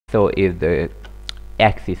So if the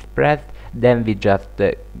X is pressed, then we just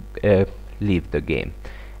leave the game.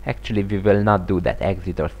 Actually, we will not do that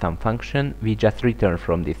exit or some function. We just return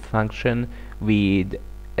from this function with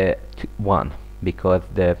 1, because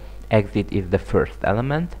the exit is the first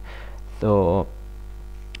element. So,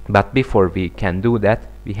 but before we can do that,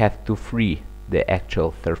 we have to free the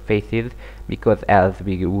actual surfaces, because else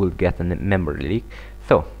we will get a memory leak.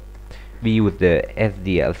 So we use the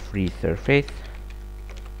SDL free surface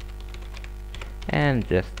and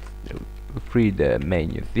just free the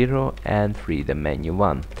menu 0 and free the menu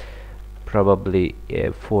 1. Probably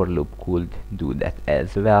a for loop could do that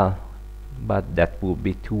as well, but that would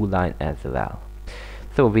be 2 line as well.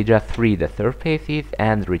 So we just free the surfaces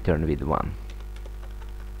and return with 1.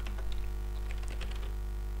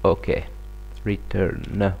 Okay,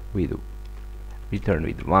 return with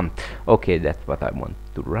 1. Okay, that's what I want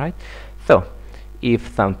to write. So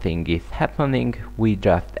if something is happening, we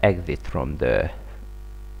just exit from the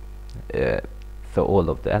so all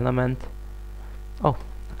of the elements. Oh,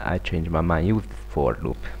 I changed my mind. Use for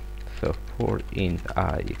loop. So for int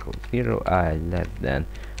I equals 0, I less than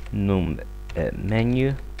num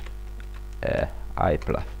menu I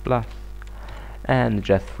plus plus, and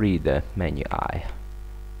just free the menu I.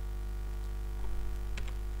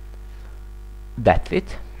 That's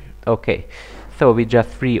it. Okay, so we just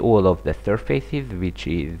free all of the surfaces,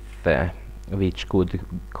 which could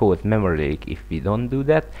cause memory leak if we don't do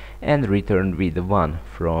that, and return with 1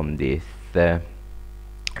 from this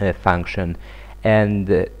function. And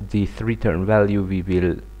this return value we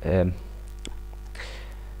will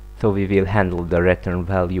so we will handle the return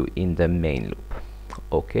value in the main loop.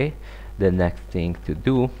 Okay, the next thing to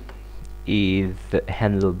do is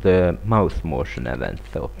handle the mouse motion event.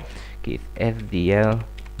 So okay, SDL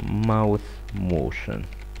mouse motion.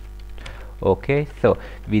 Okay, so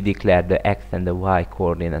we declare the X and the Y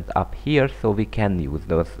coordinate up here, so we can use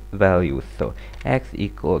those values. So X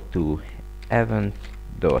equal to event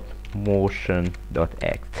dot motion dot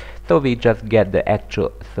X. So we just get the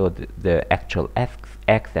actual, so the actual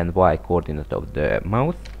X and Y coordinate of the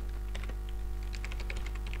mouse.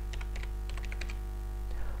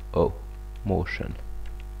 Oh, motion.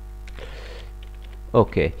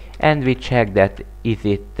 Okay, and we check that is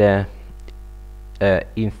it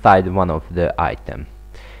inside one of the item.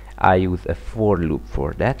 I use a for loop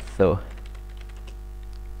for that, so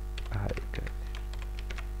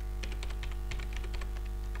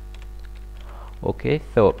okay,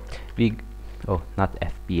 so we not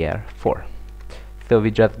FPR 4. So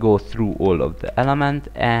we just go through all of the elements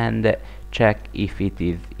and check if it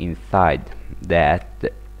is inside that.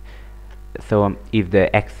 So if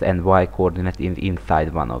the X and Y coordinate is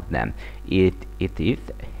inside one of them, it is.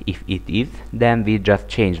 If it is, then we just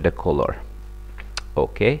change the color.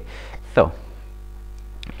 Okay, so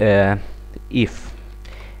if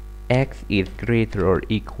X is greater or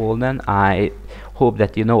equal, then I hope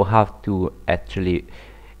that you know how to actually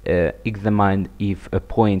examine if a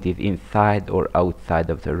point is inside or outside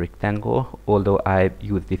of the rectangle, although I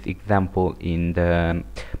use this example in the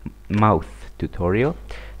mouse tutorial.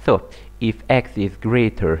 So if X is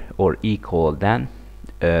greater or equal than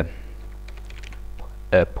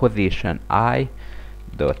position I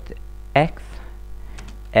dot X,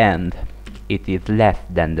 and it is less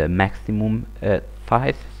than the maximum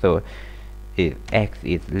size, so if X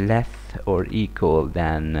is less or equal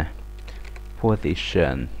than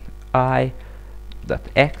position I dot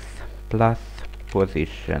X plus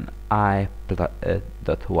position I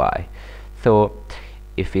dot Y. So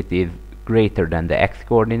if it is greater than the X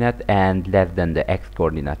coordinate and less than the X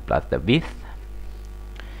coordinate plus the width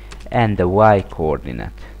and the Y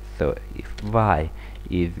coordinate, so if Y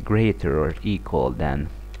is greater or equal than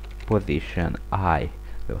position I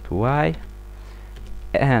dot Y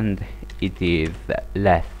and it is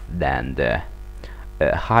less than the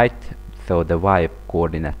height, so the Y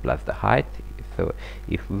coordinate plus the height, so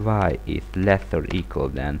if Y is less or equal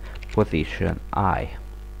than position I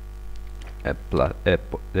plus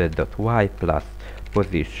dot Y plus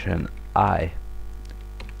position I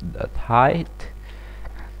dot height,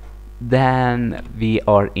 then we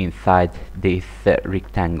are inside this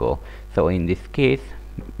rectangle. So in this case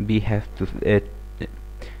we have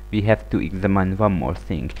to examine one more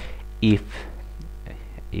thing. If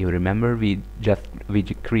you remember, we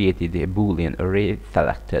created a Boolean array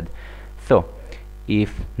selected. So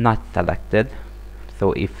if not selected,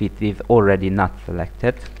 so if it is already not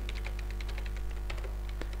selected,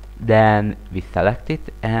 then we select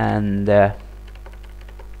it, and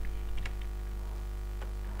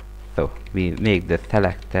so we make the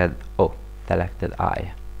selected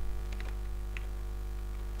I.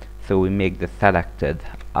 so we make the selected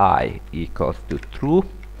eye equals to true,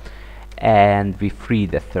 and we free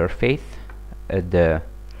the surface,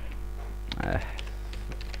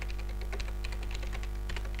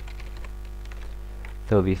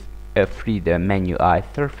 so we free the menu eye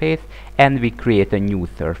surface, and we create a new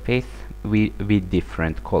surface with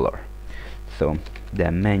different color. So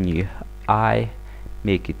the menu eye,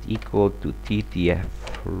 make it equal to ttf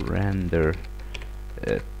render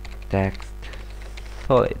text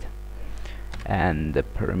solid, and the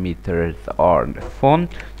parameters are the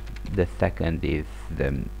font, the second is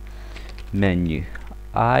the menus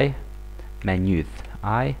eye,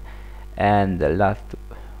 and the last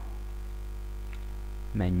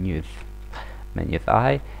menus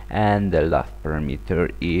eye, and the last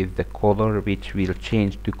parameter is the color, which will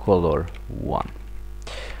change to color 1.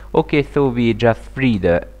 Okay, so we just free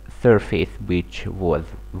the surface which was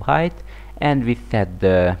white, and we set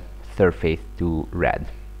the surface to red.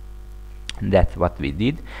 That's what we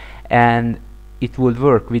did, and it will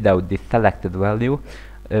work without this selected value,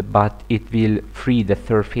 but it will free the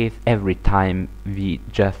surface every time we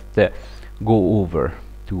just go over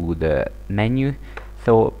to the menu.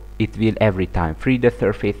 So it will every time free the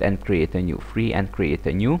surface and create a new, free and create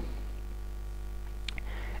a new,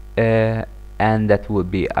 and that would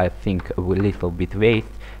be, I think, a little bit waste.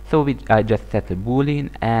 So I just set a boolean,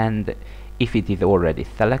 and if it is already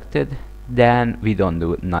selected, then we don't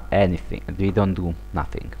do anything. We don't do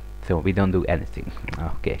nothing. So we don't do anything.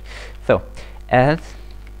 Okay. So else.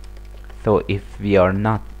 So if we are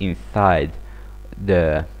not inside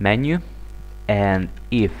the menu, and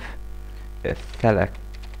if select,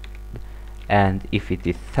 and if it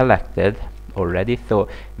is selected already, so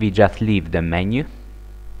we just leave the menu,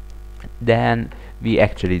 then we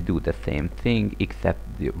actually do the same thing except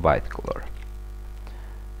the white color.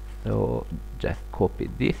 So just copy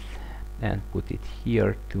this and put it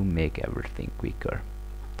here to make everything quicker.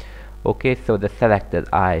 Okay, so the selected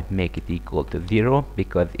eye, make it equal to 0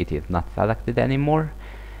 because it is not selected anymore,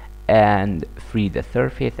 and free the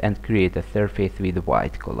surface and create a surface with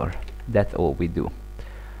white color. That's all we do.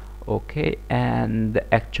 Okay, and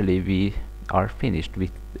actually we are finished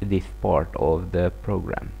with this part of the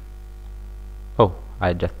program. Oh,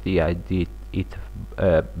 I did it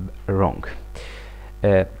wrong.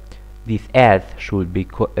 This as should be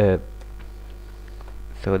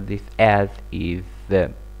so this as is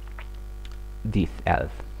this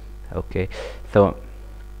else. Okay, so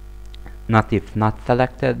not if not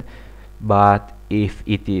selected, but if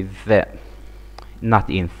it is not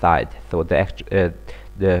inside, so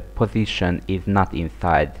the position is not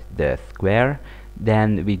inside the square,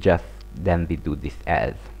 then we do this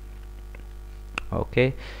as.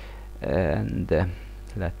 Okay, and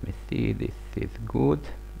let me see, this is good.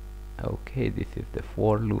 Okay, this is the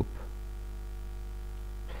for loop.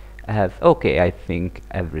 As okay, I think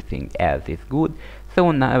everything else is good.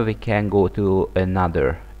 So now we can go to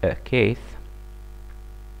another case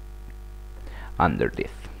under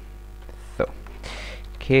this. So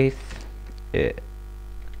case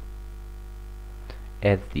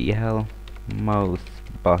SDL mouse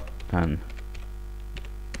button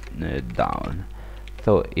down.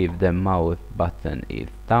 So if the mouse button is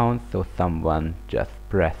down, so someone just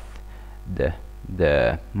press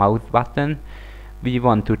the mouse button. We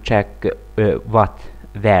want to check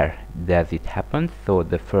where does it happen. So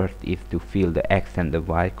the first is to fill the x and the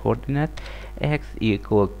y coordinate. X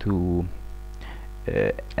equal to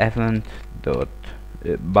event dot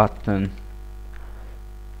button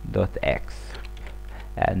dot x,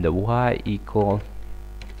 and the y equal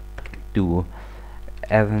to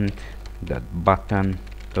event dot button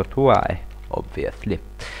dot y, obviously.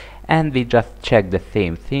 And we just check the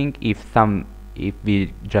same thing. If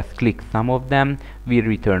we just click some of them, we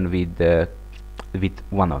return with which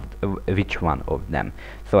one of them.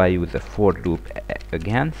 So I use a for loop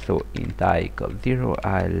again. So int I equals 0,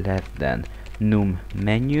 I less than num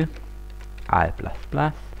menu I plus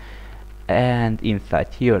plus, and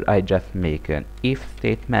inside here I just make an if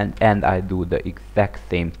statement, and I do the exact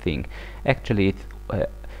same thing. Actually it's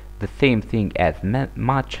the same thing as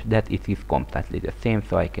much that it is completely the same,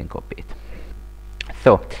 so I can copy it.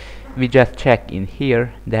 So we just check in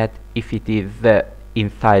here that if it is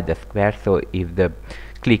inside the square, so if the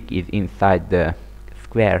click is inside the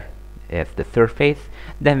square as the surface,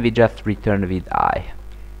 then we just return with I.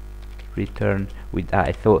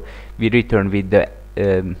 So we return with the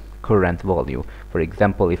current value. For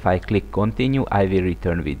example, if I click continue, I will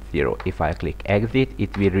return with 0. If I click exit,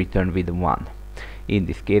 it will return with 1. In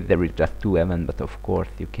this case there is just 2 events, but of course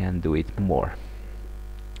you can do it more.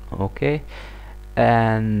 Okay,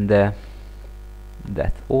 and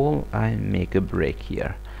that's all. I make a break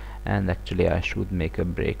here and actually I should make a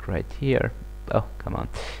break right here. Oh, come on,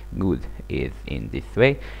 good, is in this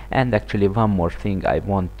way. And actually one more thing I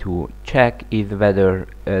want to check is whether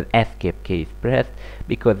escape key is pressed,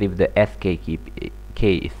 because if the escape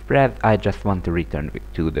key is pressed, I just want to return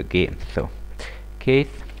to the game. So case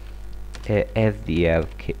SDL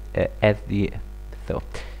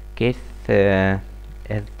case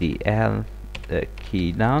SDL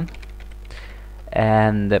key down,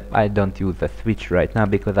 and I don't use a switch right now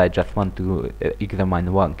because I just want to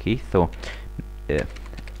examine one key. So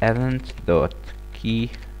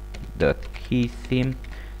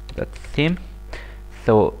event.key.keySim.sim.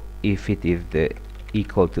 so if it is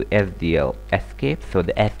equal to SDL escape, so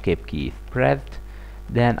the escape key is pressed,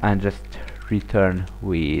 then I just return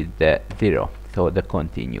with 0, so the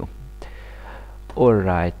continue.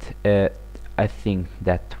 Alright, I think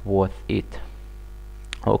that was it.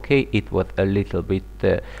 Okay, it was a little bit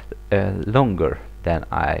longer than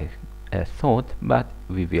I thought, but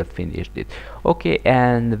we will finish it. Okay,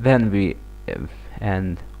 and then we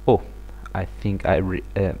oh, I think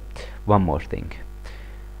one more thing,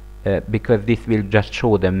 because this will just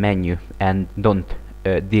show the menu and don't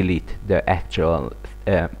delete the actual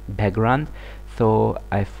background, so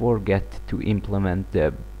I forget to implement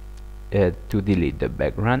the to delete the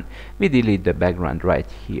background. We delete the background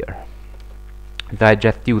right here. So I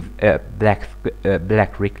just use a black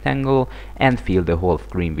rectangle and fill the whole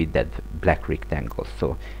screen with that black rectangle.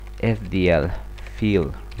 So SDL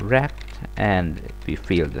fill rect, and we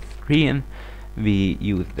fill the screen. We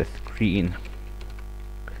use the screen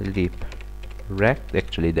clip rect,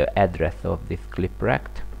 actually the address of this clip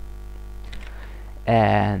rect.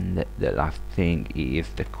 And the last thing is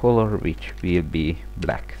the color, which will be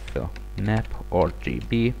black. So map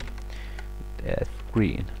RGB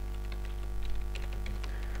screen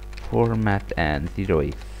format and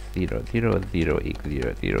 0x00 0x00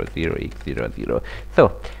 0x00.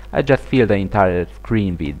 So I just fill the entire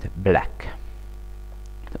screen with black.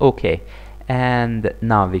 Okay, and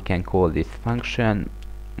now we can call this function,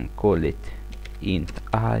 call it int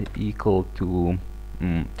I equal to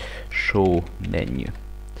show menu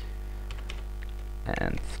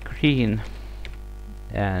and screen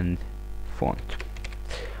and font.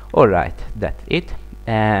 Alright, that's it.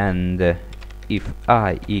 And if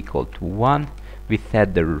I equal to 1, we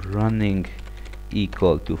set the running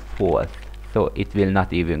equal to false, so it will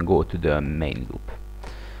not even go to the main loop.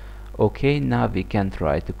 Okay, now we can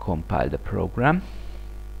try to compile the program.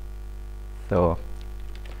 So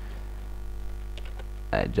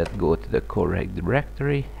I just go to the correct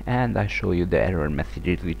directory and I show you the error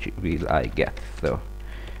messages which will I get. So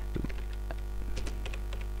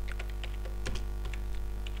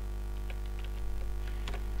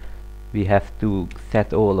we have to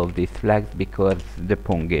set all of these flags because the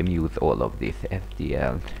Pong game use all of this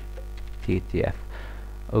SDL TTF.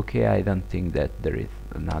 Okay, I don't think that there is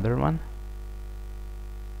another one.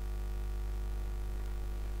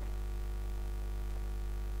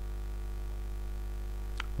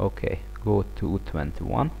 Okay, go to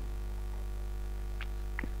 21.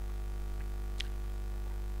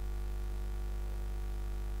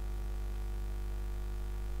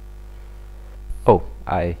 Oh,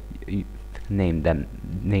 I name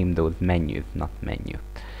those menus, not menu.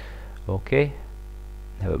 Okay,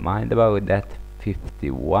 never mind about that.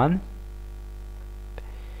 51.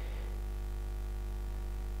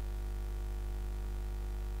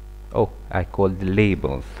 Oh, I called the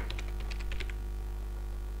labels.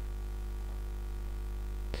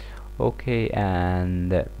 Okay,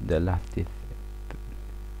 and the last is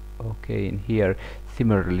okay. In here,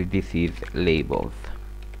 similarly, this is labels.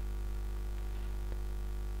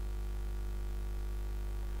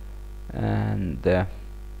 And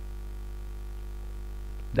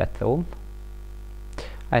that's all.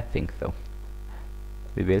 I think so.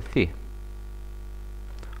 We will see.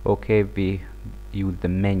 Okay, we use the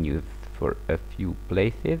menus for a few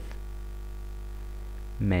places.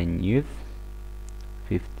 Menus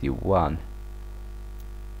 51.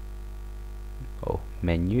 Oh,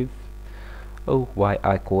 menus. Oh, why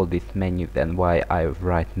I call this menus and why I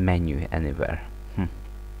write menu anywhere.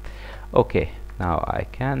 Okay, now I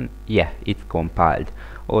can, yeah, it's compiled,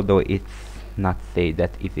 although it's not say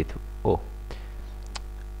that is it. Oh,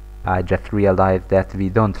 I just realized that we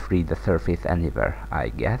don't free the surface anywhere, I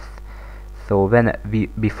guess. So when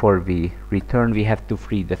before we return, we have to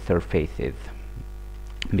free the surfaces,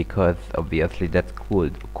 because obviously that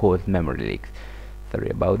could cause memory leaks. Sorry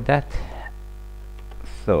about that.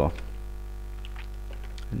 So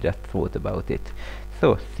just thought about it.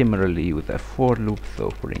 So similarly use a for loop. So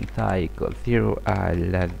for int I equals 0, I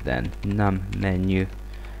less than num menu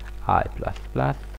I plus plus